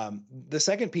 The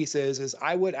second piece is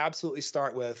I would absolutely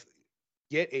start with,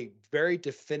 get a very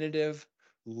definitive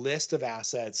list of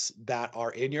assets that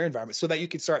are in your environment, so that you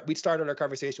can start. We started our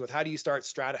conversation with, how do you start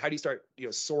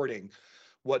sorting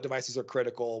what devices are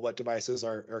critical, what devices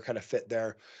are kind of fit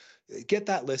there. Get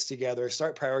that list together,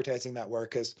 start prioritizing that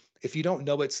work, because if you don't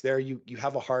know it's there, you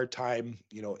have a hard time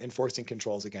enforcing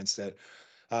controls against it.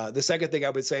 The second thing I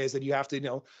would say is that you have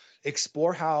to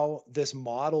explore how this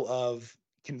model of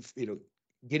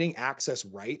getting access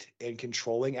right and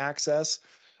controlling access.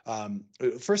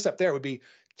 First step there would be,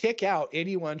 kick out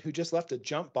anyone who just left a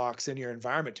jump box in your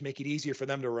environment to make it easier for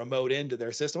them to remote into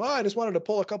their system. Oh, I just wanted to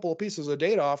pull a couple of pieces of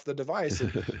data off the device,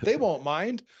 and they won't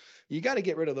mind. You got to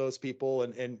get rid of those people,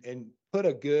 and put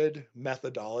a good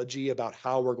methodology about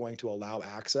how we're going to allow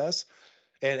access.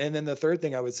 And then the third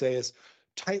thing I would say is,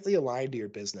 tightly aligned to your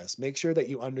business. Make sure that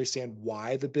you understand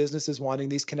why the business is wanting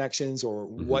these connections, or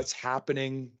what's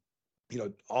happening,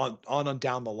 on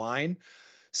down the line,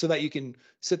 so that you can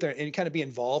sit there and kind of be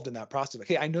involved in that process. Like,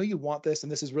 hey, I know you want this,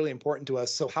 and this is really important to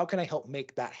us, so how can I help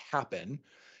make that happen?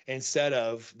 Instead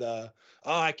of oh,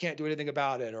 I can't do anything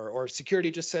about it, or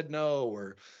security just said no,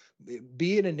 or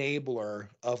be an enabler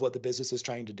of what the business is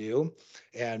trying to do.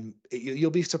 And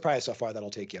you'll be surprised how far that'll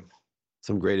take you.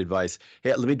 Some great advice.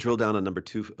 Hey, let me drill down on number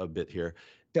 2 a bit here.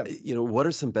 Yeah. What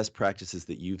are some best practices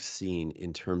that you've seen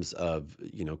in terms of,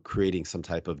 creating some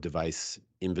type of device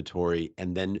inventory,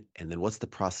 and then what's the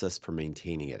process for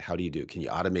maintaining it? How do you do it? Can you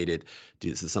automate it?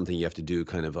 Is this something you have to do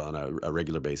kind of on a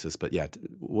regular basis? But yeah,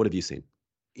 what have you seen?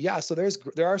 Yeah, so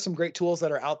there are some great tools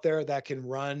that are out there that can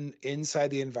run inside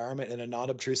the environment in a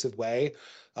non-obtrusive way,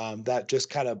 that just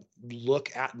kind of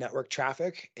look at network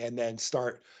traffic and then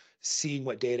start seeing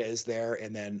what data is there,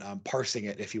 and then parsing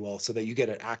it, if you will, so that you get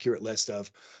an accurate list of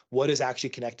what is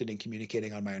actually connected and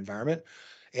communicating on my environment.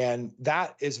 And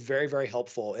that is very, very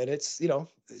helpful. And it's,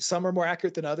 some are more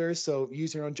accurate than others, so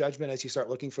use your own judgment as you start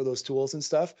looking for those tools and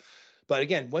stuff. But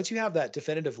again, once you have that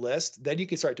definitive list, then you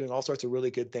can start doing all sorts of really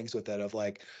good things with it, of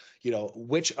like,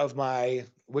 which of my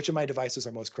devices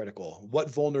are most critical?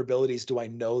 What vulnerabilities do I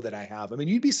know that I have? I mean,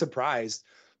 you'd be surprised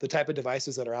the type of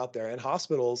devices that are out there. In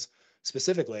hospitals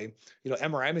specifically,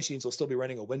 MRI machines will still be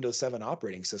running a Windows 7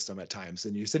 operating system at times.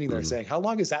 And you're sitting there saying, how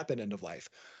long has that been end of life?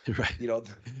 Right.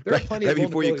 There are plenty of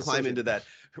before you vulnerabilities climb into that,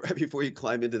 right before you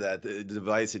climb into that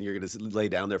device, and you're going to lay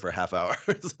down there for a half hour.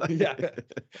 Yeah,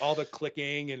 all the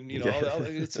clicking, and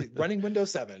it's running Windows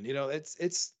 7.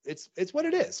 It's what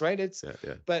it is, right?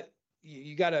 But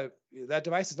you gotta, that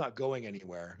device is not going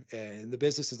anywhere, and the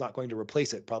business is not going to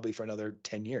replace it probably for another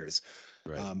 10 years.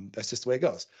 Right. That's just the way it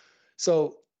goes.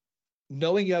 So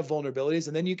knowing you have vulnerabilities,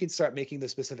 and then you can start making the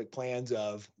specific plans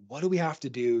of, what do we have to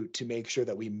do to make sure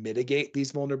that we mitigate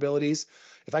these vulnerabilities?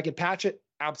 If I can patch it,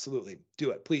 absolutely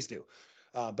do it. Please do.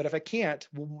 But if I can't,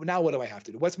 now what do I have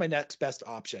to do? What's my next best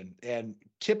option? And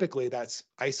typically that's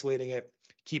isolating it,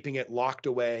 keeping it locked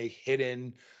away,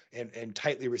 hidden, and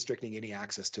tightly restricting any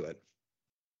access to it.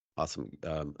 Awesome.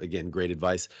 Again, great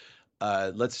advice.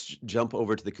 Let's jump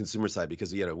over to the consumer side,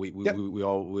 because we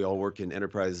all work in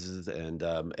enterprises, and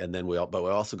then we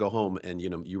also go home, and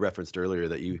you referenced earlier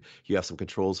that you have some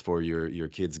controls for your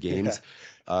kids' games.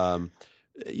 Yeah.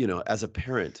 As a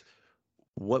parent,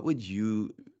 what would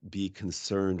you be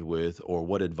concerned with, or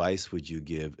what advice would you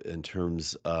give in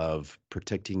terms of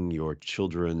protecting your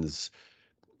children's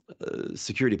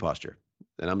security posture?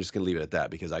 And I'm just going to leave it at that,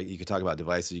 because you could talk about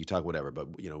devices, you could talk whatever, but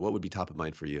what would be top of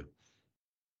mind for you?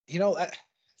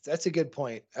 That's a good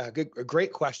point. A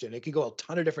great question. It can go a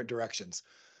ton of different directions.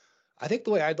 I think the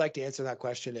way I'd like to answer that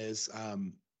question is,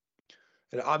 and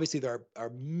obviously there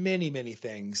are many, many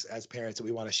things as parents that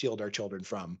we want to shield our children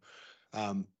from.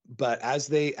 But as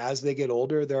they get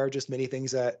older, there are just many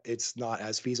things that it's not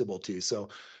as feasible to. So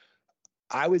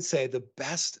I would say the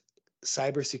best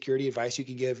cybersecurity advice you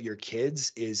can give your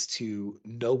kids is to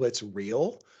know what's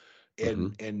real,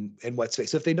 and what's fake.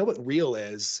 So if they know what real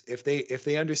is, if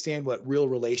they understand what real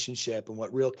relationship and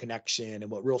what real connection and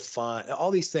what real fun,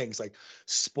 all these things, like,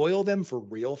 spoil them for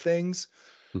real things,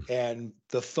 and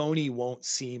the phony won't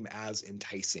seem as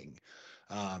enticing.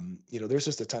 There's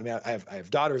just a ton. I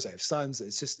have daughters, I have sons.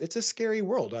 It's a scary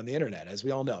world on the internet, as we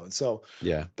all know. And so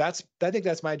yeah, I think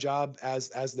that's my job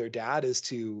as their dad, is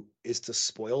to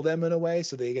spoil them in a way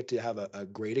so they get to have a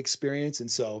great experience. And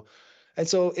so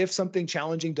if something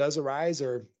challenging does arise,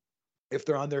 or if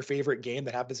they're on their favorite game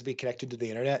that happens to be connected to the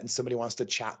internet and somebody wants to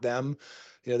chat them,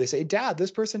 they say, Dad,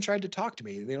 this person tried to talk to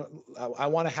me. I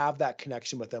want to have that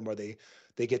connection with them where they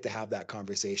get to have that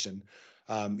conversation.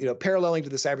 Paralleling to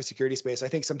the cybersecurity space, I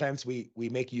think sometimes we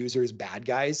make users bad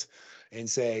guys and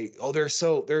say, oh,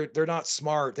 they're not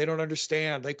smart. They don't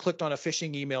understand. They clicked on a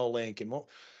phishing email link. And well,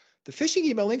 the phishing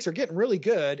email links are getting really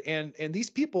good. And these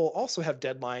people also have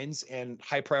deadlines and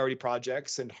high priority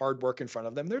projects and hard work in front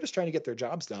of them. They're just trying to get their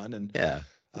jobs done. And Yeah.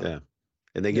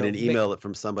 And they get an email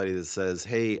from somebody that says,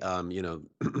 hey,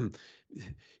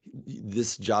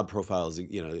 this job profile is,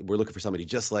 we're looking for somebody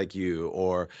just like you,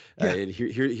 or and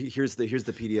here's the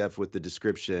PDF with the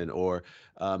description, or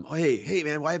oh, hey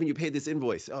man, why haven't you paid this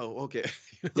invoice? Oh, okay.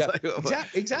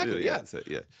 Exactly. Yeah. So,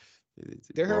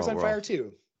 their hair's on fire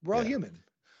too. We're all human.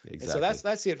 Exactly. And so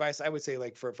that's the advice I would say,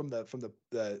 like from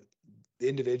the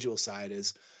individual side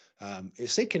is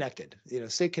stay connected.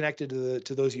 Stay connected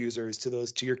to those users,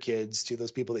 to your kids, to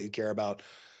those people that you care about.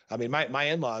 I mean, my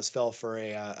in-laws fell for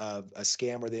a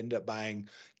scam where they ended up buying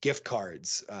gift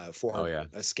cards for a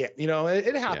scam.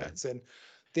 It happens, and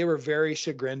they were very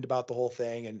chagrined about the whole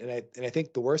thing. And I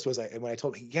think the worst was when I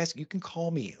told them, yes, you can call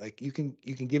me. Like you can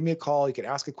give me a call. You can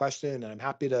ask a question, and I'm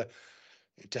happy to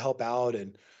help out.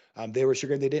 And they were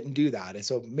chagrined they didn't do that. And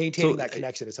so maintaining that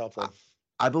connection is helpful.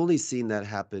 I've only seen that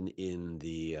happen in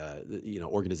the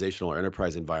organizational or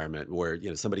enterprise environment where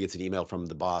somebody gets an email from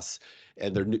the boss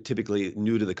and they're typically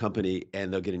new to the company,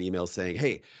 and they'll get an email saying,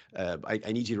 hey,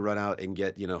 I need you to run out and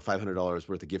get $500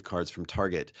 worth of gift cards from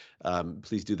Target.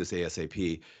 Please do this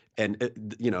ASAP. And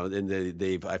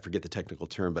they've, I forget the technical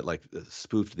term, but like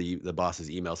spoofed the boss's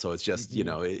email. So it's just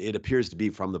it appears to be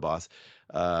from the boss,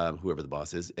 whoever the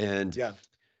boss is, and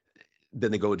then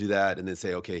they go do that and then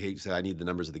say, okay, hey, so I need the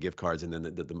numbers of the gift cards, and then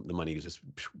the money just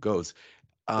goes.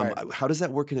 How does that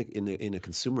work in a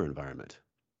consumer environment?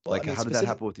 Well, how did that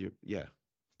happen with you?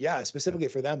 Yeah, specifically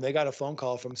for them, they got a phone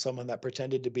call from someone that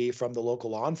pretended to be from the local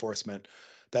law enforcement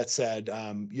that said,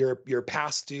 you're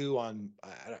past due on,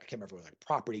 I can't remember, like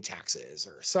property taxes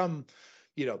or some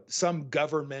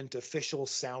government official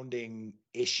sounding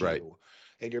issue. Right.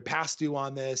 And you're past due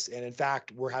on this. And in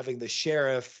fact, we're having the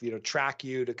sheriff, track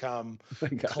you to come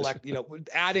collect,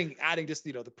 adding just,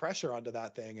 the pressure onto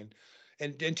that thing.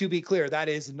 And to be clear, that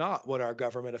is not what our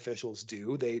government officials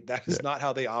do. That is not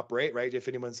how they operate, right? If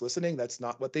anyone's listening, that's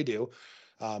not what they do.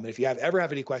 And if you ever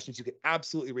have any questions, you can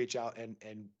absolutely reach out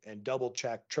and double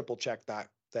check, triple check that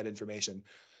information.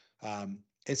 And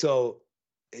so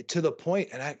to the point,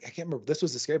 and I can't remember, this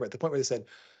was the scary part, the point where they said,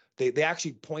 they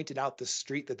actually pointed out the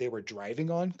street that they were driving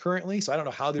on currently. So I don't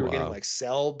know how they were getting like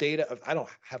cell data. I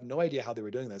have no idea how they were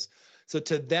doing this. So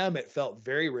to them, it felt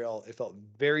very real. It felt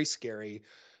very scary.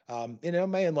 My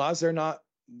in-laws, they're not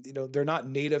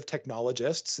native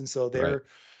technologists. And so they're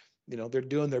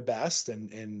doing their best,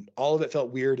 and all of it felt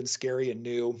weird and scary and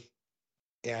new.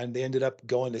 And they ended up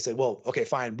they said, well, okay,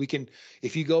 fine.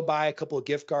 If you go buy a couple of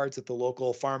gift cards at the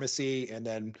local pharmacy, and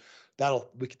then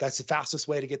that's the fastest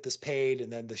way to get this paid,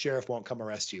 and then the sheriff won't come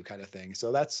arrest you, kind of thing.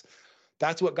 So that's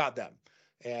what got them.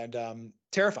 And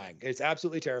terrifying. It's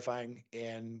absolutely terrifying.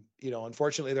 And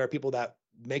unfortunately, there are people that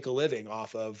make a living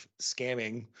off of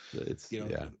scamming.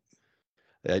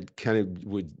 I kind of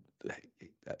would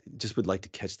like to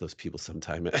catch those people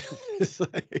sometime. But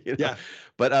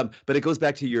it goes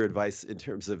back to your advice in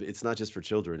terms of, it's not just for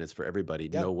children, it's for everybody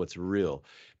to know what's real,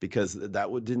 because that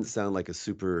didn't sound like a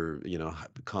super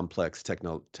complex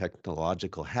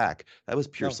technological hack. That was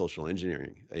pure social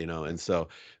engineering, and so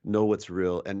know what's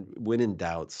real, and when in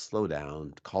doubt, slow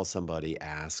down, call somebody,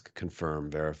 ask,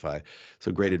 confirm, verify.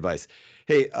 So great advice.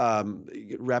 Hey,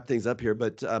 wrap things up here,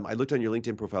 but I looked on your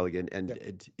LinkedIn profile again, and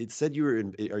it said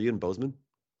are you in Bozeman?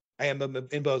 I am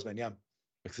in Bozeman, yeah.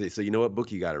 Okay, so you know what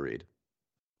book you got to read?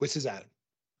 Which is that?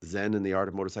 Zen and the Art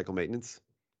of Motorcycle Maintenance.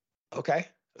 Okay.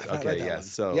 Okay, yeah.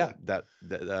 So that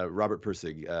Robert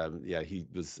Pirsig, he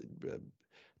was, I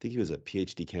think he was a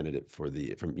PhD candidate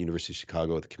from University of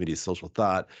Chicago with the Committee of Social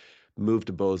Thought. Moved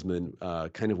to Bozeman,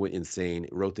 kind of went insane.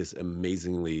 Wrote this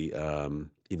amazingly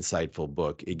insightful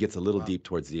book. It gets a little deep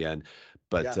towards the end,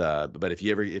 but if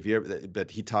you ever, but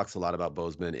he talks a lot about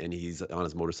Bozeman, and he's on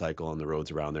his motorcycle on the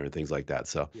roads around there and things like that.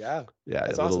 So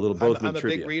that's a awesome. little Bozeman I'm a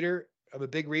trivia. big reader. I'm a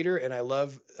big reader, and I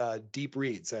love deep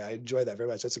reads. I enjoy that very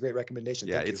much. That's a great recommendation.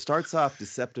 Yeah, it starts off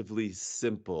deceptively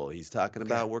simple. He's talking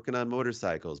about working on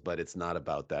motorcycles, but it's not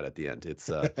about that at the end. It's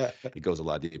it goes a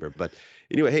lot deeper. But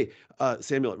anyway, hey,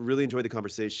 Samuel, really enjoyed the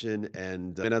conversation,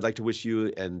 and I'd like to wish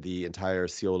you and the entire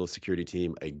Ciolo security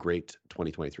team a great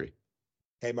 2023.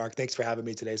 Hey, Mark, thanks for having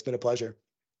me today. It's been a pleasure.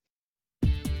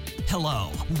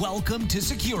 Hello, welcome to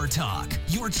Secure Talk,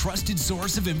 your trusted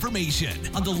source of information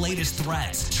on the latest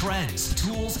threats, trends,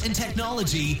 tools, and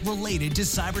technology related to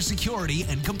cybersecurity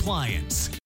and compliance.